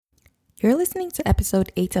You're listening to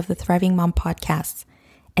episode 8 of the Thriving Mom podcast,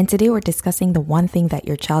 and today we're discussing the one thing that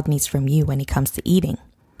your child needs from you when it comes to eating.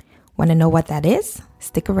 Want to know what that is?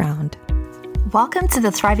 Stick around. Welcome to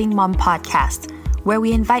the Thriving Mom podcast, where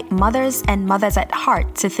we invite mothers and mothers at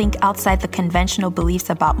heart to think outside the conventional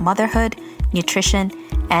beliefs about motherhood, nutrition,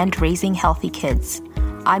 and raising healthy kids.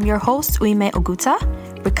 I'm your host, Uime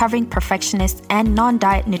Oguta, recovering perfectionist and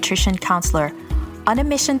non-diet nutrition counselor, on a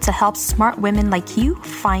mission to help smart women like you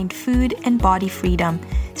find food and body freedom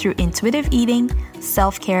through intuitive eating,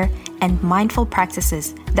 self-care, and mindful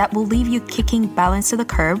practices that will leave you kicking balance to the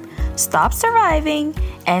curb, stop surviving,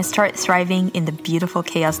 and start thriving in the beautiful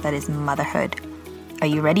chaos that is motherhood. Are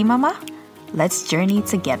you ready, Mama? Let's journey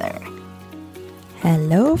together.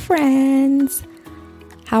 Hello, friends.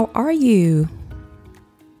 How are you?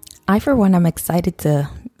 I, for one, am excited to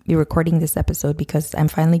be recording this episode because I'm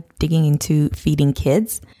finally digging into feeding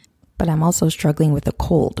kids, but I'm also struggling with a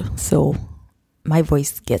cold. So my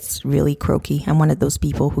voice gets really croaky. I'm one of those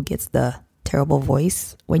people who gets the terrible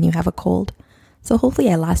voice when you have a cold. So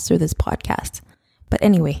hopefully I last through this podcast. But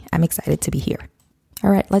anyway, I'm excited to be here. All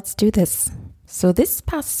right, let's do this. So this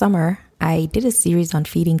past summer, I did a series on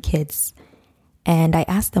feeding kids, and I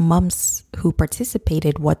asked the moms who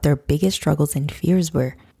participated what their biggest struggles and fears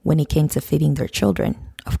were when it came to feeding their children.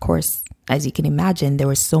 Of course, as you can imagine, there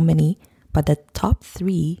were so many, but the top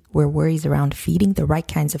 3 were worries around feeding the right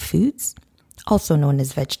kinds of foods, also known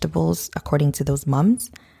as vegetables, according to those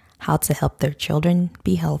moms, how to help their children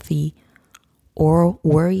be healthy, or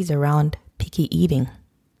worries around picky eating.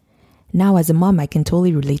 Now, as a mom, I can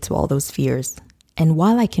totally relate to all those fears. And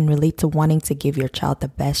while I can relate to wanting to give your child the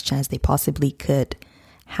best chance they possibly could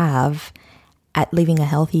have at living a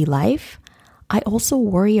healthy life, I also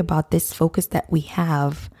worry about this focus that we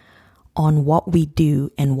have on what we do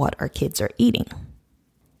and what our kids are eating.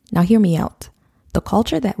 Now, hear me out. The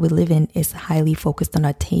culture that we live in is highly focused on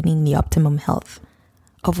attaining the optimum health,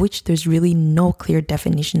 of which there's really no clear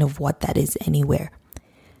definition of what that is anywhere.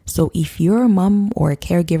 So if you're a mom or a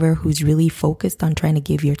caregiver who's really focused on trying to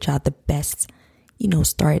give your child the best,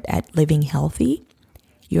 start at living healthy,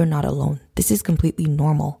 you're not alone. This is completely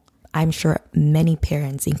normal. I'm sure many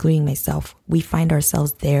parents, including myself, we find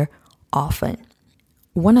ourselves there often.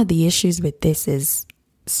 One of the issues with this is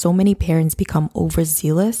so many parents become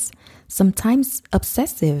overzealous, sometimes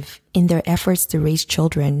obsessive in their efforts to raise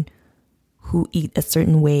children who eat a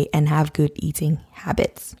certain way and have good eating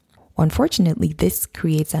habits. Unfortunately, this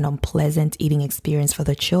creates an unpleasant eating experience for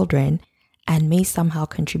the children and may somehow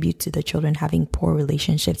contribute to the children having poor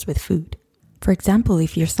relationships with food. For example,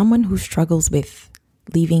 if you're someone who struggles with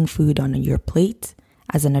leaving food on your plate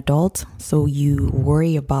as an adult, so you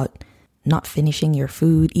worry about not finishing your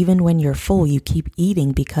food, even when you're full, you keep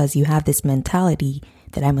eating because you have this mentality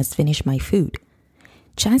that I must finish my food.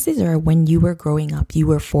 Chances are when you were growing up, you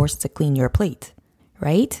were forced to clean your plate,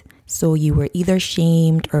 right? So you were either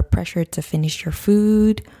shamed or pressured to finish your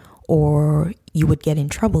food, or you would get in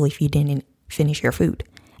trouble if you didn't finish your food.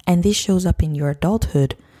 And this shows up in your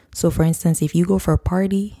adulthood. So for instance, if you go for a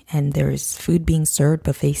party and there's food being served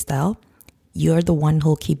buffet style, you're the one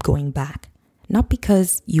who'll keep going back. Not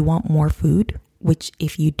because you want more food, which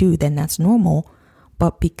if you do, then that's normal,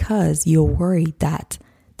 but because you're worried that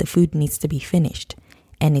the food needs to be finished.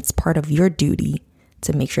 And it's part of your duty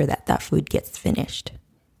to make sure that that food gets finished.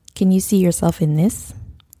 Can you see yourself in this?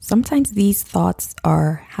 Sometimes these thoughts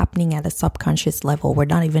are happening at a subconscious level. We're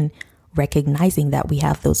not even recognizing that we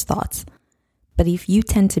have those thoughts. But if you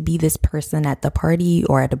tend to be this person at the party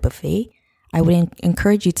or at a buffet, I would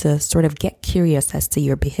encourage you to sort of get curious as to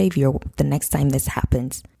your behavior the next time this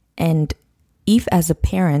happens. And if as a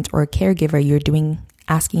parent or a caregiver, you're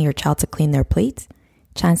asking your child to clean their plate,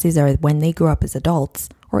 chances are when they grow up as adults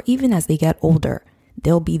or even as they get older,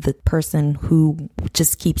 they'll be the person who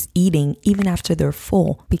just keeps eating even after they're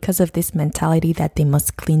full because of this mentality that they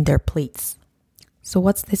must clean their plates. So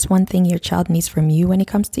what's this one thing your child needs from you when it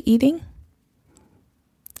comes to eating?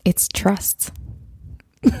 It's trust.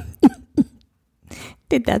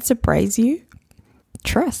 Did that surprise you?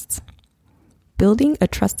 Trust. Building a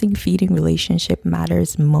trusting feeding relationship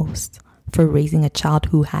matters most for raising a child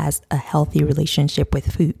who has a healthy relationship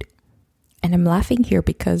with food. And I'm laughing here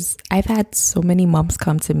because I've had so many moms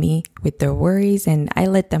come to me with their worries and I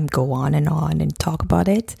let them go on and talk about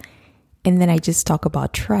it. And then I just talk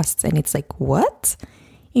about trust and it's like, what?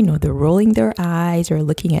 They're rolling their eyes or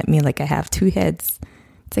looking at me like I have 2 heads.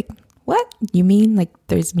 It's like, what? You mean like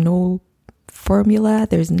there's no formula?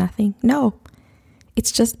 There's nothing? No,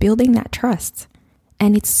 it's just building that trust.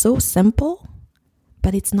 And it's so simple,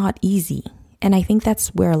 but it's not easy. And I think that's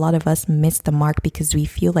where a lot of us miss the mark because we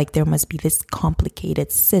feel like there must be this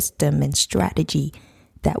complicated system and strategy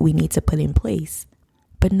that we need to put in place.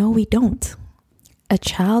 But no, we don't. A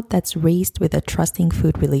child that's raised with a trusting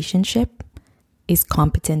food relationship is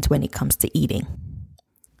competent when it comes to eating.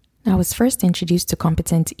 Now, I was first introduced to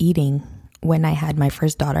competent eating when I had my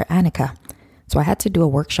first daughter, Annika. So I had to do a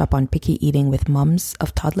workshop on picky eating with moms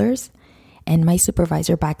of toddlers. And my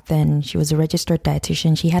supervisor back then, she was a registered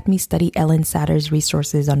dietitian. She had me study Ellen Satter's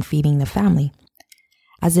resources on feeding the family.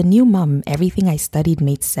 As a new mom, everything I studied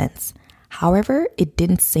made sense. However, it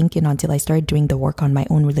didn't sink in until I started doing the work on my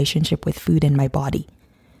own relationship with food and my body.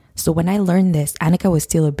 So when I learned this, Annika was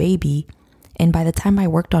still a baby. And by the time I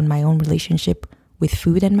worked on my own relationship with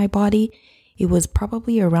food and my body, it was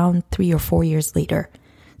probably around 3 or 4 years later.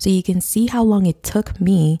 So you can see how long it took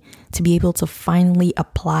me to be able to finally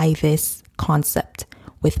apply this concept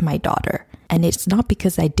with my daughter. And it's not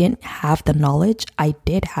because I didn't have the knowledge. I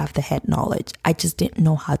did have the head knowledge. I just didn't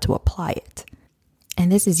know how to apply it.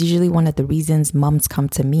 And this is usually one of the reasons moms come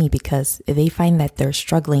to me, because they find that they're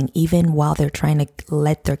struggling even while they're trying to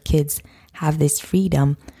let their kids have this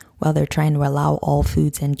freedom, while they're trying to allow all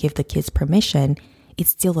foods and give the kids permission.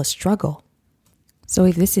 It's still a struggle. So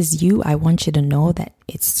if this is you, I want you to know that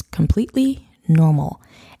it's completely normal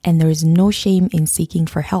and there is no shame in seeking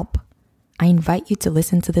for help. I invite you to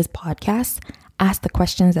listen to this podcast, ask the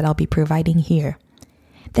questions that I'll be providing here.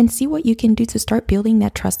 Then see what you can do to start building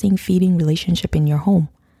that trusting feeding relationship in your home.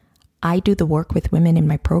 I do the work with women in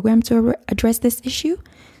my program to address this issue.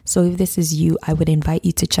 So if this is you, I would invite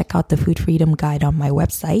you to check out the Food Freedom Guide on my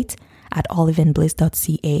website at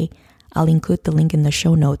oliveandbliss.ca. I'll include the link in the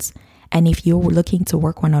show notes. And if you're looking to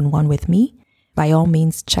work one-on-one with me, by all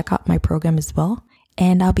means, check out my program as well.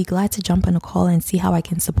 And I'll be glad to jump on a call and see how I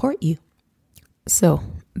can support you. So,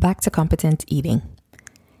 back to competent eating.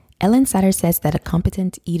 Ellen Satter says that a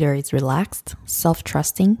competent eater is relaxed,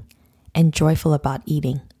 self-trusting, and joyful about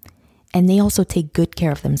eating. And they also take good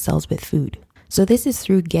care of themselves with food. So this is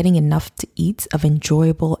through getting enough to eat of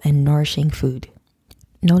enjoyable and nourishing food.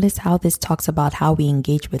 Notice how this talks about how we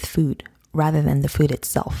engage with food rather than the food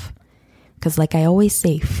itself. Because like I always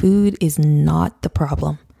say, food is not the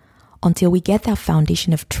problem. Until we get that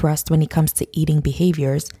foundation of trust when it comes to eating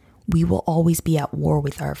behaviors, we will always be at war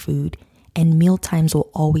with our food, and meal times will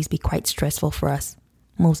always be quite stressful for us,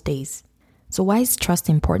 most days. So why is trust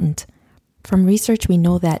important? From research, we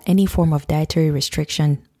know that any form of dietary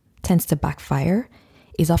restriction tends to backfire,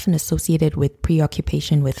 is often associated with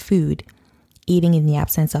preoccupation with food, eating in the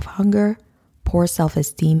absence of hunger, poor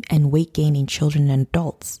self-esteem, and weight gain in children and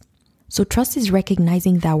adults. So trust is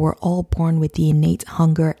recognizing that we're all born with the innate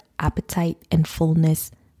hunger, appetite, and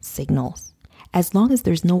fullness signals. As long as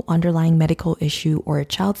there's no underlying medical issue or a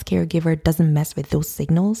child's caregiver doesn't mess with those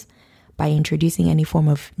signals by introducing any form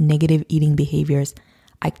of negative eating behaviors,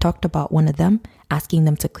 I talked about one of them, asking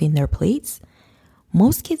them to clean their plates.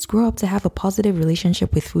 Most kids grow up to have a positive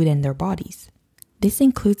relationship with food and their bodies. This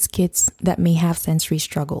includes kids that may have sensory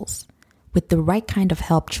struggles. With the right kind of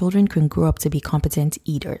help, children can grow up to be competent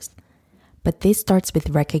eaters. But this starts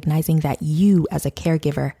with recognizing that you, as a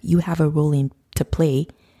caregiver, you have a role to play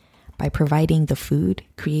by providing the food,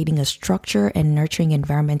 creating a structure and nurturing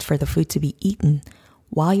environment for the food to be eaten,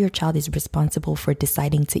 while your child is responsible for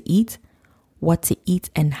deciding to eat, what to eat,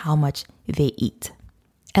 and how much they eat.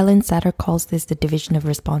 Ellen Satter calls this the division of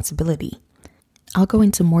responsibility. I'll go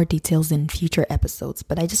into more details in future episodes,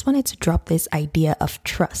 but I just wanted to drop this idea of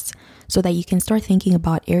trust so that you can start thinking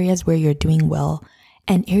about areas where you're doing well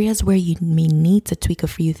and areas where you may need to tweak a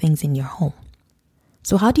few things in your home.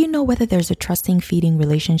 So how do you know whether there's a trusting feeding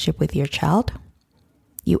relationship with your child?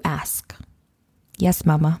 You ask. Yes,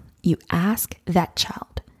 mama, you ask that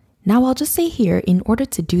child. Now I'll just say here, in order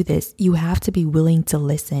to do this, you have to be willing to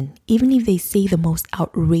listen. Even if they say the most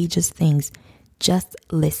outrageous things, just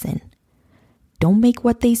listen. Don't make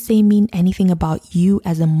what they say mean anything about you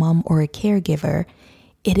as a mom or a caregiver.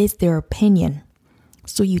 It is their opinion.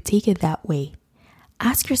 So you take it that way.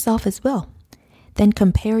 Ask yourself as well. Then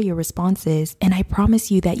compare your responses, and I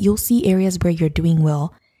promise you that you'll see areas where you're doing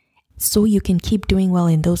well, so you can keep doing well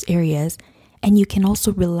in those areas, and you can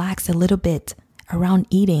also relax a little bit around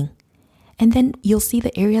eating. And then you'll see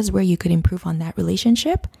the areas where you could improve on that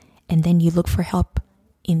relationship, and then you look for help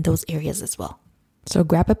in those areas as well. So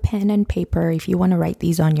grab a pen and paper. If you want to write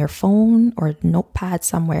these on your phone or notepad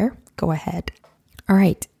somewhere, go ahead. All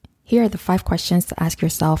right, here are the 5 questions to ask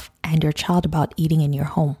yourself and your child about eating in your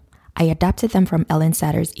home. I adapted them from Ellen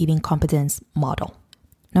Satter's eating competence model.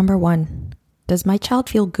 Number 1, does my child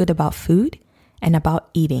feel good about food and about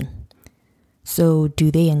eating? So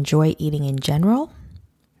do they enjoy eating in general?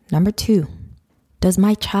 Number 2, Does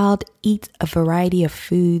my child eat a variety of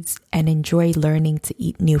foods and enjoy learning to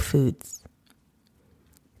eat new foods?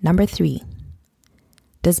 Number 3,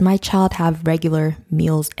 does my child have regular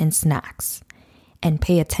meals and snacks and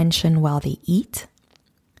pay attention while they eat?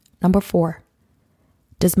 Number 4,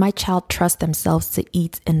 does my child trust themselves to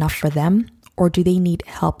eat enough for them, or do they need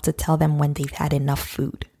help to tell them when they've had enough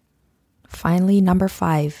food? Finally, number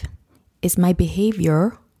 5, is my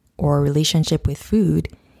behavior or relationship with food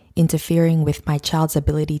interfering with my child's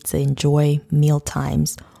ability to enjoy meal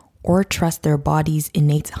times or trust their body's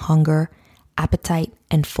innate hunger, appetite,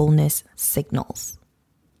 and fullness signals?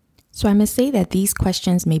 So I must say that these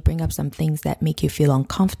questions may bring up some things that make you feel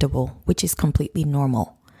uncomfortable, which is completely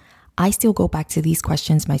normal. I still go back to these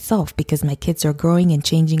questions myself because my kids are growing and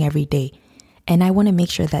changing every day, and I want to make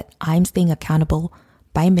sure that I'm staying accountable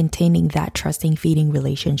by maintaining that trusting feeding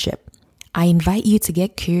relationship. I invite you to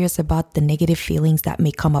get curious about the negative feelings that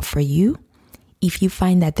may come up for you. If you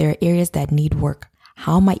find that there are areas that need work,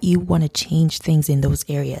 how might you want to change things in those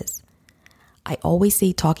areas? I always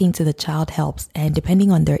say talking to the child helps, and depending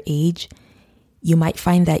on their age, you might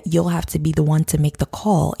find that you'll have to be the one to make the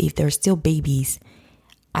call if they're still babies.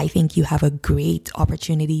 I think you have a great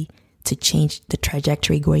opportunity to change the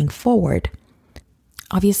trajectory going forward.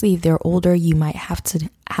 Obviously, if they're older, you might have to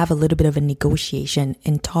have a little bit of a negotiation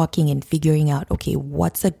and talking and figuring out, okay,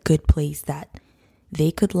 what's a good place that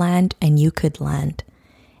they could land and you could land.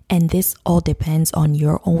 And this all depends on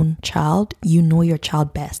your own child. You know your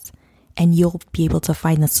child best, and you'll be able to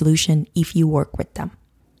find a solution if you work with them.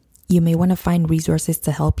 You may want to find resources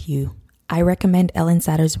to help you. I recommend Ellen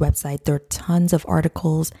Satter's website. There are tons of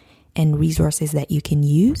articles and resources that you can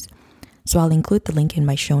use, so I'll include the link in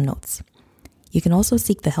my show notes. You can also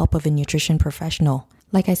seek the help of a nutrition professional.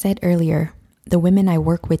 Like I said earlier, the women I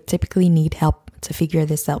work with typically need help to figure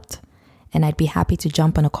this out, and I'd be happy to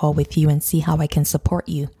jump on a call with you and see how I can support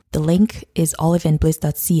you. The link is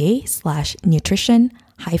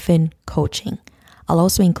oliveandbliss.ca/nutrition-coaching. I'll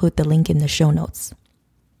also include the link in the show notes.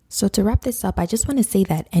 So to wrap this up, I just want to say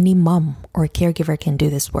that any mom or caregiver can do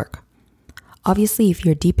this work. Obviously, if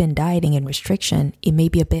you're deep in dieting and restriction, it may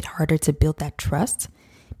be a bit harder to build that trust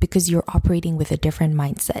because you're operating with a different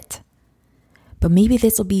mindset. But maybe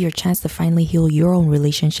this will be your chance to finally heal your own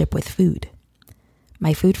relationship with food.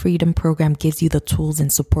 My Food Freedom program gives you the tools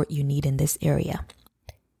and support you need in this area.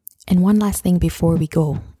 And one last thing before we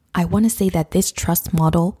go, I want to say that this trust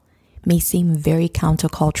model may seem very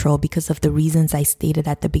countercultural because of the reasons I stated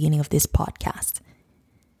at the beginning of this podcast.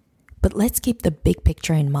 But let's keep the big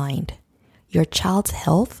picture in mind. Your child's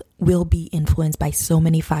health will be influenced by so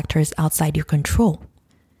many factors outside your control.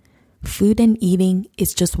 Food and eating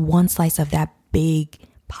is just one slice of that big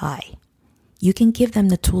pie. You can give them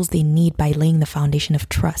the tools they need by laying the foundation of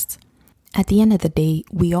trust. At the end of the day,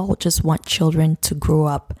 we all just want children to grow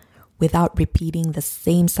up without repeating the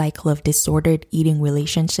same cycle of disordered eating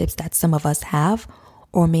relationships that some of us have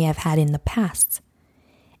or may have had in the past.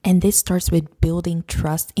 And this starts with building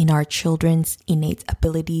trust in our children's innate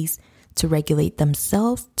abilities to regulate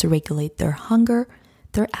themselves, to regulate their hunger,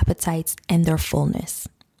 their appetites, and their fullness.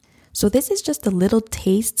 So this is just a little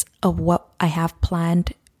taste of what I have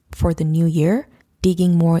planned for the new year,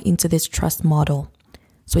 digging more into this trust model.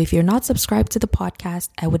 So if you're not subscribed to the podcast,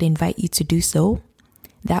 I would invite you to do so.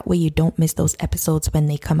 That way you don't miss those episodes when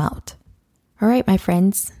they come out. All right, my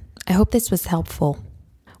friends, I hope this was helpful.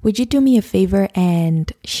 Would you do me a favor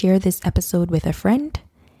and share this episode with a friend?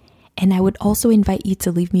 And I would also invite you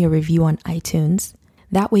to leave me a review on iTunes.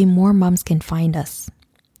 That way more moms can find us.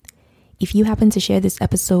 If you happen to share this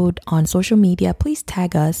episode on social media, please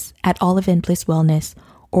tag us at Olive and Bliss Wellness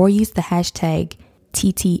or use the hashtag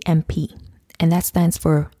TTMP. And that stands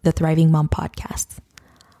for the Thriving Mom Podcast.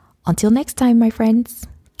 Until next time, my friends,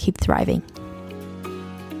 keep thriving.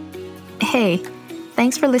 Hey,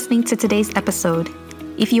 thanks for listening to today's episode.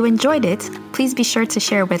 If you enjoyed it, please be sure to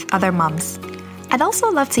share with other moms. I'd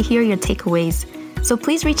also love to hear your takeaways, so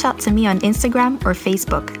please reach out to me on Instagram or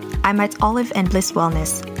Facebook. I'm at Olive and Bliss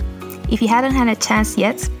Wellness. If you hadn't had a chance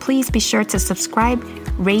yet, please be sure to subscribe,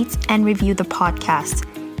 rate, and review the podcast.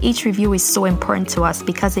 Each review is so important to us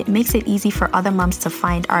because it makes it easy for other moms to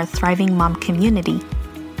find our Thriving Mom community.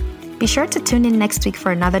 Be sure to tune in next week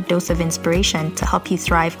for another dose of inspiration to help you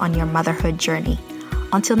thrive on your motherhood journey.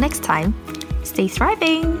 Until next time, stay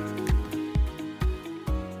thriving!